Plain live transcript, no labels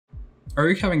Are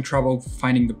you having trouble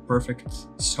finding the perfect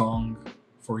song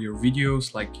for your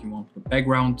videos? Like you want the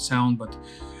background sound, but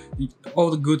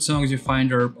all the good songs you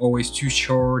find are always too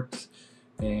short,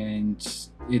 and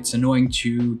it's annoying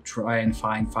to try and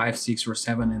find 5, 6, or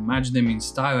 7 and match them in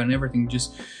style and everything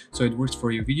just so it works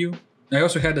for your video. I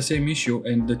also had the same issue,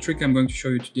 and the trick I'm going to show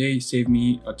you today saved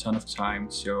me a ton of time.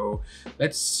 So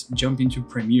let's jump into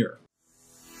Premiere.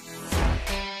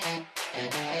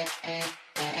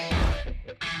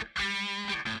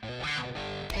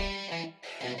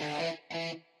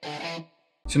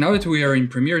 So now that we are in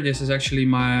Premiere, this is actually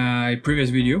my previous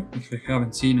video. If you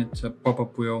haven't seen it, a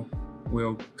pop-up will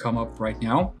come up right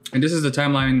now. And this is the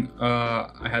timeline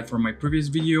I had for my previous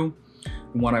video.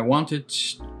 And what I wanted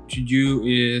to do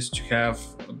is to have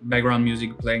background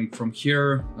music playing from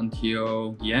here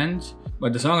until the end.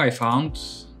 But the song I found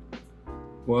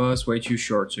was way too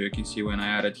short. So you can see when I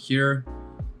add it here,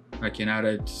 I can add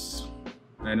it,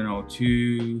 I don't know,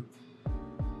 2,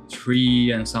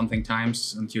 3 and something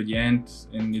times until the end,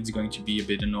 and it's going to be a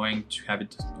bit annoying to have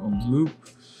it on loop.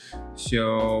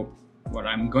 So what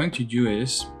I'm going to do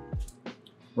is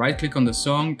right click on the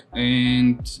song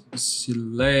and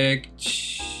select,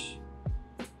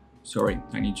 sorry,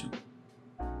 I need to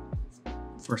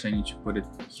put it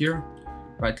here.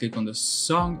 Right click on the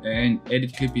song and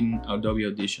edit clip in Adobe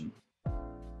Audition.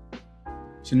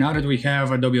 So now that we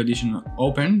have Adobe Audition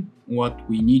open, what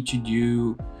we need to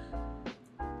do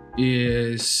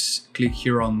is click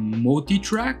here on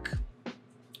multi-track,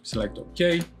 select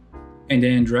OK, and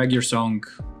then drag your song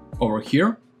over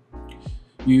here.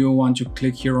 You want to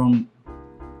click here on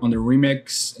the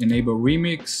remix, enable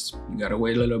remix. You gotta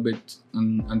wait a little bit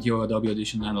until Adobe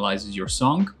Audition analyzes your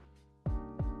song.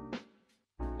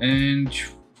 And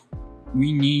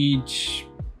we need,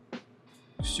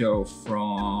 so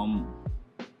from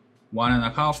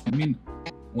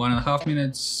 1.5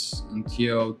 minutes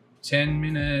until 10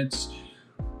 minutes,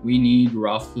 we need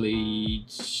roughly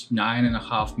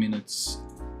 9.5 minutes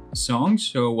song.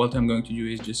 So what I'm going to do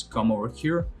is just come over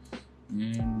here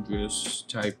and just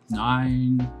type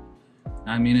 9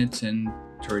 minutes and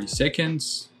 30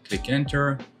 seconds, click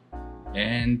enter,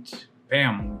 and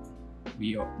bam,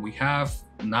 we have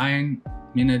 9.5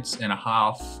 minutes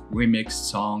remixed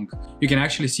song. You can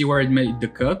actually see where it made the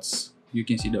cuts. You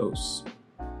can see those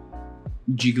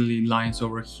jiggly lines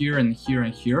over here and here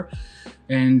and here.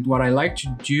 And what I like to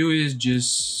do is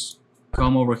just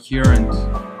come over here and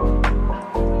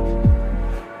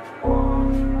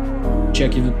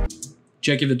check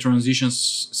if the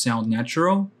transitions sound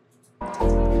natural.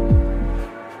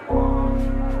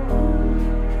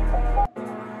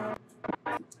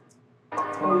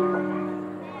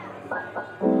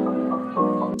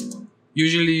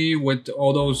 Usually with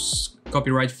all those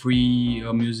copyright-free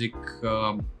music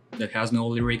that has no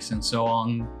lyrics and so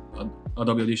on,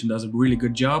 Adobe Audition does a really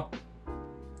good job.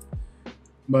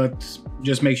 But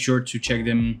just make sure to check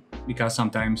them, because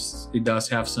sometimes it does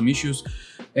have some issues.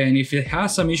 And if it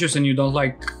has some issues and you don't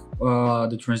like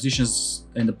the transitions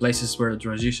and the places where the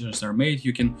transitions are made,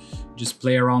 you can just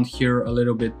play around here a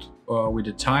little bit with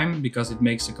the time, because it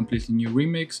makes a completely new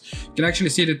remix. You can actually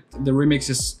see that the remix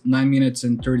is 9 minutes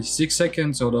and 36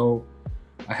 seconds, although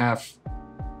I have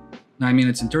 9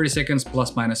 minutes and 30 seconds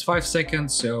plus minus 5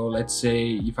 seconds. So let's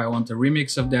say if I want a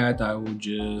remix of that, I will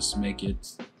just make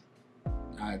it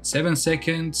at 7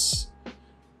 seconds.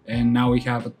 And now we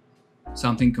have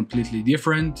something completely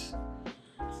different.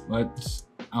 But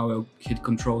I will hit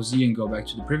Ctrl Z and go back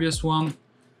to the previous one.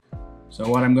 So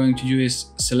what I'm going to do is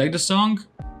select the song,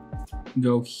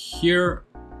 go here,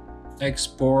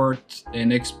 export,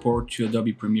 and export to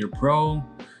Adobe Premiere Pro.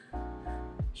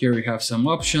 Here we have some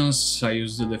options. I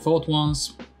use the default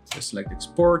ones. Just select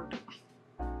export.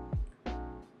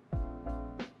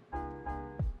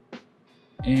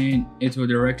 And it will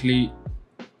directly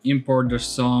import the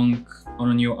song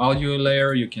on a new audio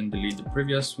layer. You can delete the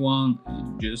previous one,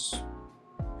 and just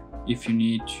if you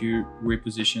need to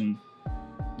reposition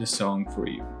the song for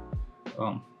you.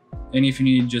 And if you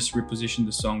need, just reposition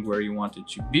the song where you want it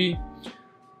to be.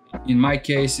 In my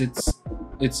case, it's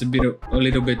a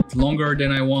little bit longer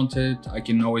than I wanted. I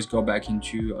can always go back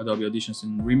into Adobe Auditions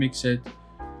and remix it,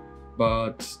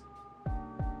 but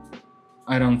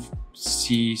I don't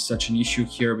see such an issue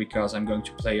here because I'm going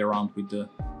to play around with the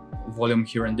volume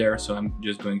here and there. So I'm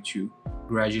just going to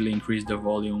gradually increase the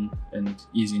volume and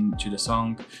ease into the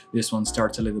song. This one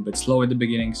starts a little bit slow at the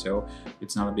beginning, so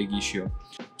it's not a big issue.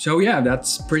 So yeah,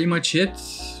 that's pretty much it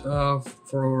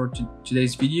for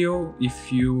today's video.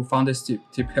 If you found this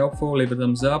tip helpful, leave a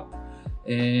thumbs up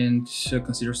and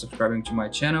consider subscribing to my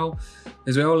channel.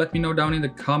 As well, let me know down in the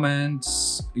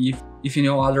comments if you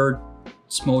know other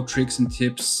small tricks and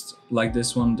tips like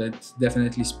this one that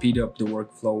definitely speed up the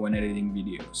workflow when editing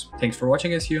videos. Thanks for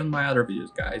watching, and see you on my other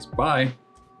videos, guys. Bye!